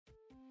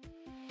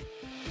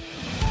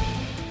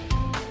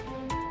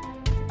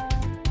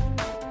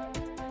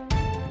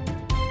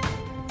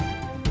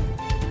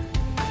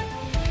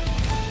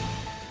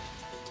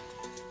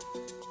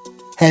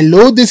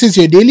Hello, this is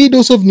your daily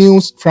dose of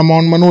news from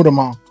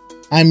Onmanorama.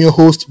 I am your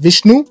host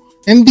Vishnu,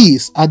 and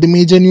these are the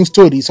major news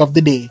stories of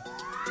the day.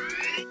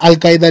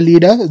 Al-Qaeda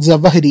leader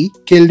Zawahiri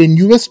killed in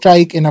US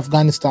strike in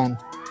Afghanistan.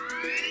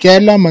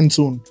 Kerala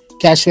monsoon,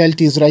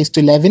 casualties rise to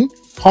 11,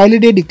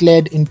 holiday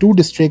declared in 2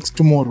 districts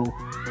tomorrow.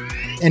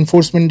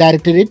 Enforcement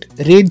Directorate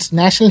raids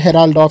National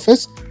Herald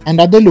office and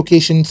other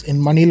locations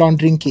in money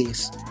laundering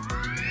case.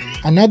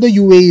 Another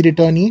UAE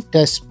returnee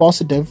tests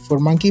positive for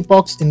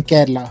monkeypox in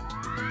Kerala.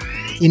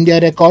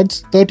 India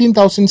records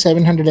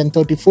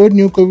 13,734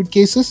 new COVID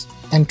cases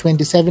and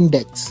 27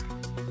 deaths.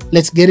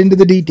 Let's get into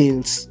the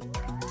details.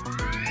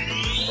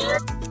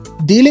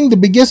 Dealing the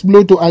biggest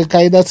blow to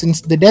Al-Qaeda since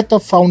the death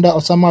of founder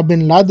Osama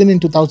bin Laden in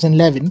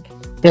 2011,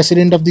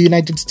 President of the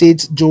United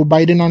States Joe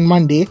Biden on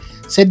Monday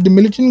said the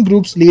militant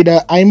group's leader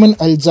Ayman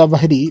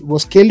al-Zawahiri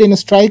was killed in a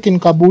strike in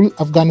Kabul,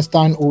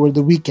 Afghanistan over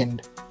the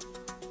weekend.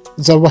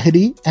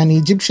 Zawahiri, an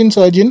Egyptian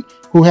surgeon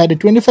who had a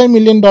 $25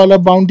 million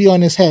bounty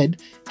on his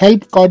head,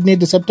 helped coordinate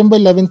the September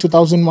 11,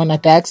 2001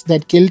 attacks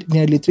that killed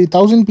nearly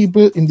 3,000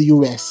 people in the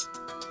US.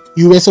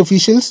 US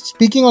officials,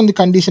 speaking on the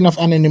condition of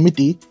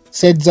anonymity,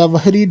 said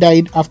Zawahiri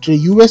died after a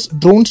US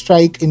drone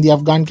strike in the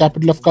Afghan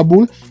capital of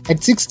Kabul at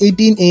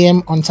 6:18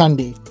 a.m. on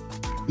Sunday.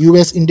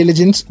 US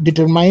intelligence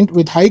determined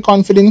with high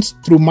confidence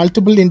through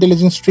multiple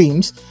intelligence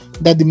streams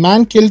that the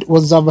man killed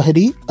was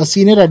Zawahiri, a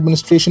senior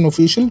administration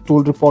official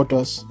told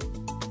reporters.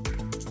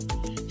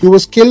 He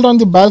was killed on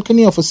the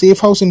balcony of a safe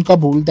house in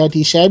Kabul that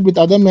he shared with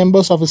other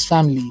members of his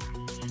family.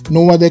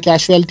 No other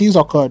casualties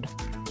occurred.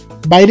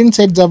 Biden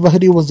said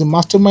Zawahiri was the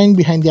mastermind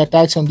behind the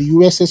attacks on the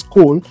USS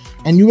Cole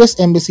and US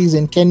embassies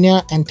in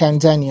Kenya and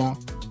Tanzania.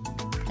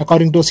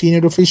 According to a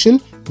senior official,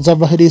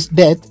 Zawahiri's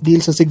death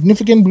deals a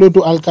significant blow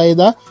to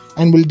Al-Qaeda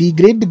and will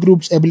degrade the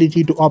group's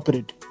ability to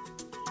operate.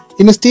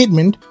 In a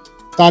statement,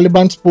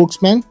 Taliban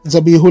spokesman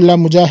Zabihullah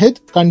Mujahid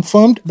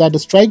confirmed that a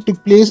strike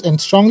took place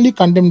and strongly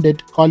condemned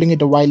it, calling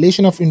it a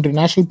violation of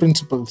international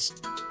principles.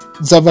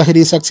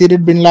 Zawahiri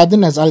succeeded bin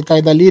Laden as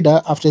Al-Qaeda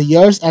leader after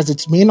years as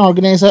its main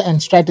organizer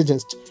and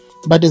strategist,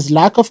 but his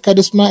lack of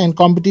charisma and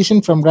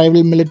competition from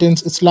rival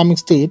militants Islamic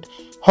State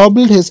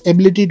hobbled his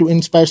ability to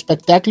inspire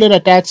spectacular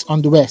attacks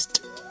on the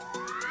West.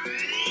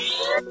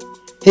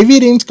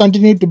 Heavy rains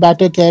continued to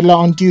batter Kerala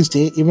on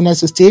Tuesday, even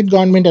as the state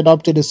government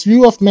adopted a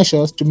slew of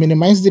measures to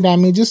minimize the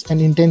damages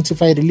and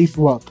intensify relief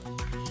work.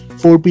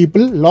 4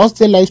 people lost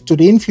their lives to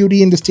rain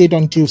fury in the state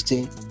on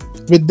Tuesday.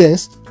 With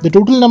this, the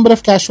total number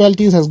of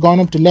casualties has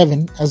gone up to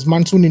 11 as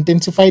monsoon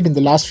intensified in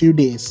the last few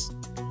days.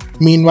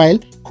 Meanwhile,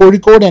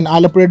 Kozhikode and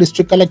Alappuzha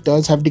district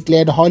collectors have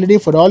declared a holiday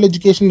for all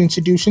educational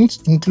institutions,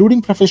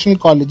 including professional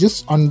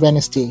colleges, on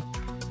Wednesday.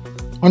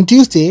 On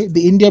Tuesday,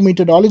 the India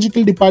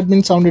Meteorological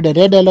Department sounded a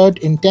red alert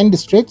in 10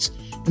 districts,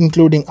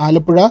 including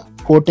Alappuzha,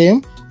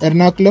 Kottayam,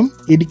 Ernakulam,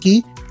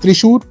 Idukki,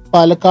 Thrissur,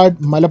 Palakkad,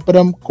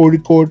 Malappuram,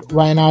 Kozhikode,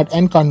 Wayanad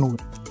and Kannur.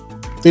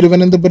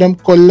 Thiruvananthapuram,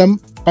 Kollam,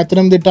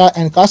 Pathanamthitta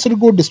and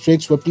Kasaragod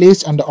districts were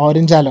placed under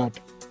orange alert.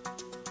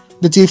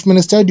 The Chief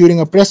Minister, during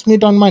a press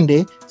meet on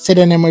Monday, said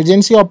an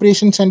emergency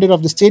operations center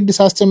of the State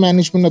Disaster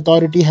Management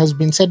Authority has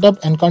been set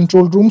up and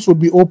control rooms would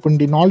be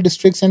opened in all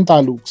districts and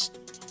taluks.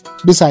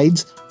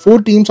 Besides, 4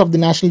 teams of the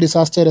National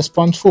Disaster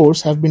Response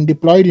Force have been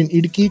deployed in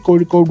Idukki,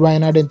 Kozhikode,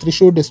 Wayanad and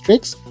Thrissur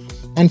districts,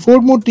 and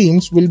 4 more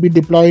teams will be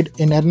deployed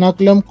in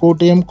Ernakulam,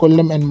 Kottayam,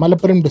 Kollam and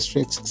Malappuram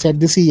districts,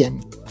 said the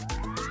CM.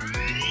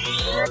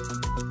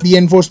 The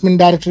Enforcement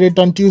Directorate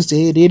on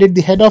Tuesday raided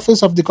the head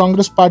office of the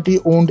Congress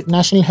party-owned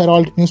National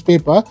Herald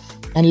newspaper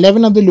and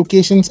 11 other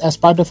locations as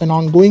part of an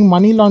ongoing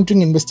money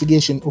laundering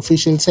investigation,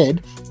 officials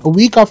said, a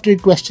week after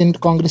it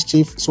questioned Congress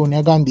chief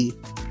Sonia Gandhi.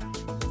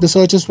 The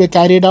searches were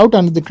carried out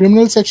under the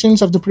criminal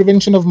sections of the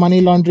Prevention of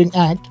Money Laundering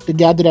Act to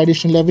gather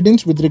additional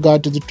evidence with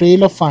regard to the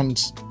trail of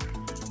funds.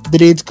 The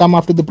raids come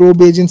after the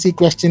probe agency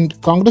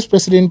questioned Congress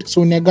President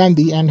Sonia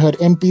Gandhi and her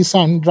MP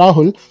son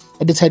Rahul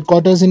at its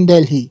headquarters in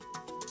Delhi.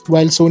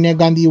 While Sonia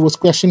Gandhi was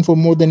questioned for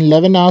more than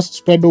 11 hours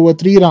spread over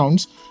 3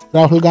 rounds,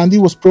 Rahul Gandhi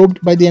was probed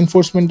by the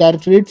Enforcement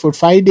Directorate for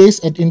 5 days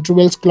at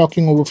intervals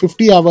clocking over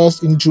 50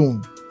 hours in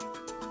June.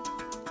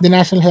 The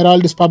National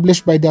Herald is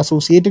published by the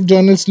Associated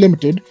Journals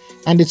Limited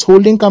and its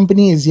holding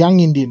company is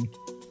Young Indian.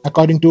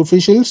 According to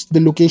officials,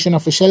 the location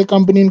of a shell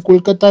company in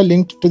Kolkata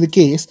linked to the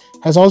case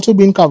has also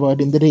been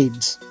covered in the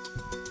raids.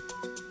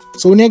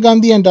 Sonia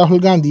Gandhi and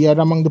Rahul Gandhi are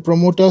among the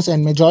promoters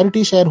and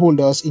majority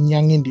shareholders in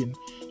Young Indian.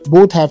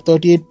 Both have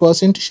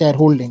 38%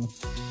 shareholding.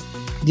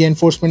 The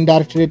Enforcement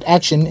Directorate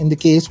action in the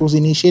case was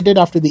initiated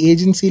after the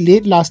agency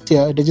late last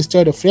year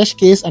registered a fresh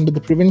case under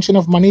the Prevention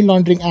of Money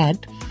Laundering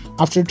Act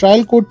after a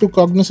trial court took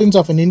cognizance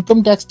of an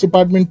income tax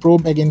department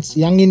probe against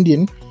Young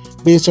Indian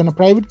based on a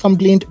private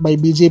complaint by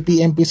BJP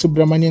MP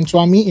Subramanian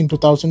Swamy in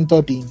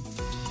 2013.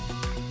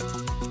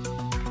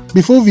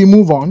 Before we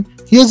move on,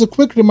 here's a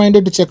quick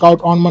reminder to check out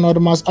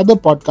Onmanorama's other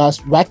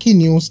podcast, Wacky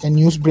News and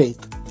News Break.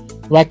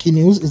 Wacky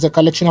News is a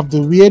collection of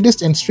the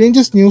weirdest and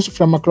strangest news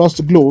from across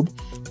the globe,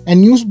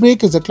 and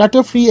Newsbreak is a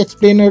clutter-free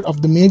explainer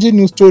of the major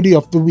news story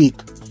of the week.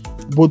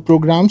 Both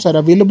programs are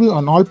available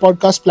on all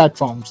podcast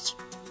platforms.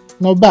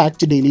 Now back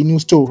to Daily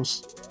News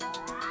Tours.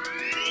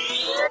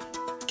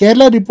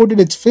 Kerala reported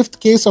its fifth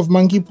case of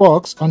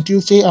monkeypox on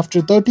Tuesday after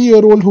a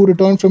 30-year-old who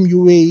returned from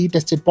UAE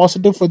tested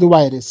positive for the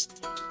virus.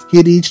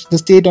 He reached the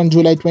state on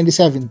July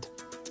 27th.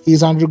 He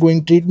is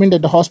undergoing treatment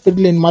at a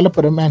hospital in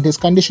Malappuram and his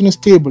condition is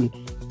stable,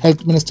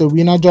 Health Minister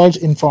Veena George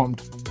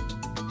informed.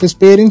 His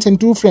parents and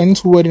two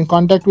friends who were in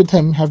contact with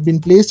him have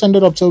been placed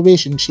under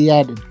observation, she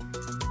added.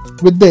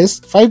 With this,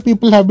 5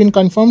 people have been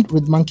confirmed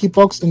with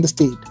monkeypox in the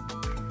state.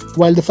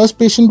 While the first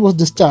patient was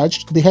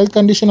discharged, the health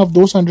condition of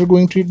those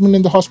undergoing treatment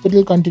in the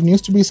hospital continues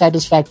to be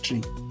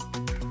satisfactory.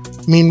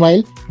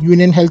 Meanwhile,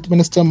 Union Health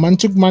Minister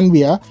Mansukh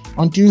Mandaviya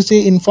on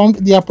Tuesday informed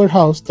the upper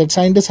house that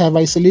scientists have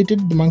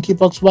isolated the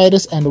monkeypox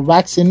virus and a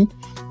vaccine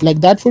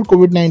like that for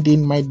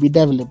COVID-19 might be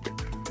developed.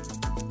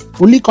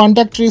 Only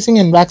contact tracing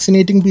and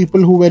vaccinating people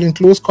who were in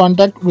close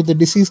contact with the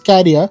disease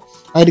carrier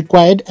are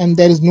required and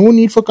there is no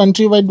need for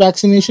countrywide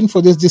vaccination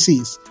for this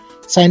disease.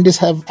 Scientists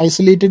have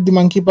isolated the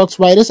monkeypox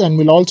virus and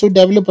will also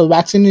develop a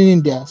vaccine in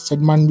India, said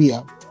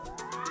Mandaviya.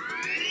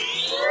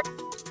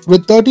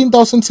 With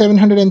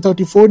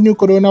 13,734 new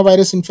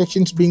coronavirus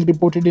infections being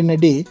reported in a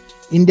day,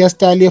 India's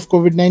tally of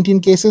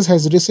COVID-19 cases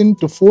has risen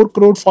to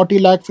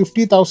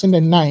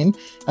 4,40,50,009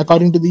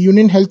 according to the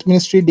Union Health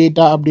Ministry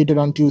data updated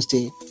on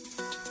Tuesday.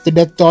 The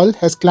death toll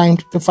has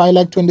climbed to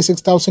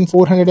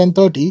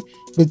 5,26,430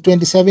 with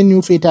 27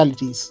 new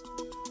fatalities.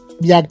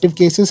 The active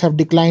cases have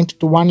declined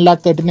to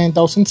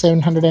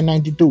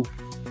 1,39,792.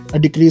 A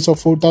decrease of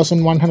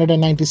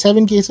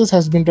 4,197 cases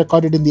has been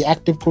recorded in the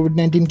active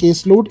COVID-19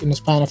 caseload in a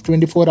span of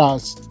 24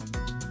 hours.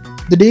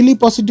 The daily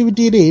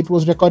positivity rate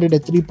was recorded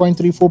at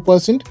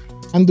 3.34%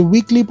 and the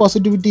weekly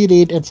positivity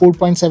rate at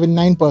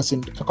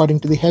 4.79% according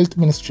to the Health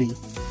Ministry.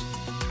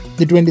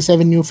 The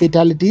 27 new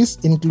fatalities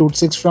include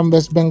 6 from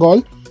West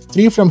Bengal,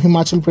 3 from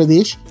Himachal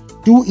Pradesh,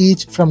 2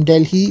 each from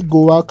Delhi,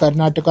 Goa,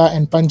 Karnataka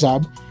and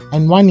Punjab,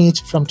 and 1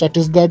 each from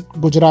Chhattisgarh,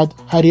 Gujarat,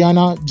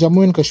 Haryana,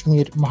 Jammu and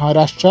Kashmir,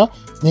 Maharashtra,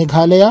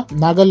 Meghalaya,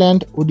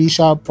 Nagaland,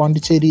 Odisha,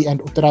 Pondicherry and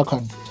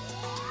Uttarakhand.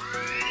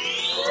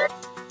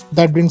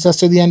 That brings us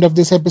to the end of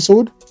this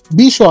episode.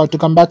 Be sure to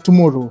come back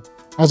tomorrow.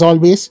 As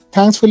always,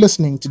 thanks for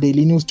listening to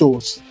Daily News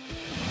Dose.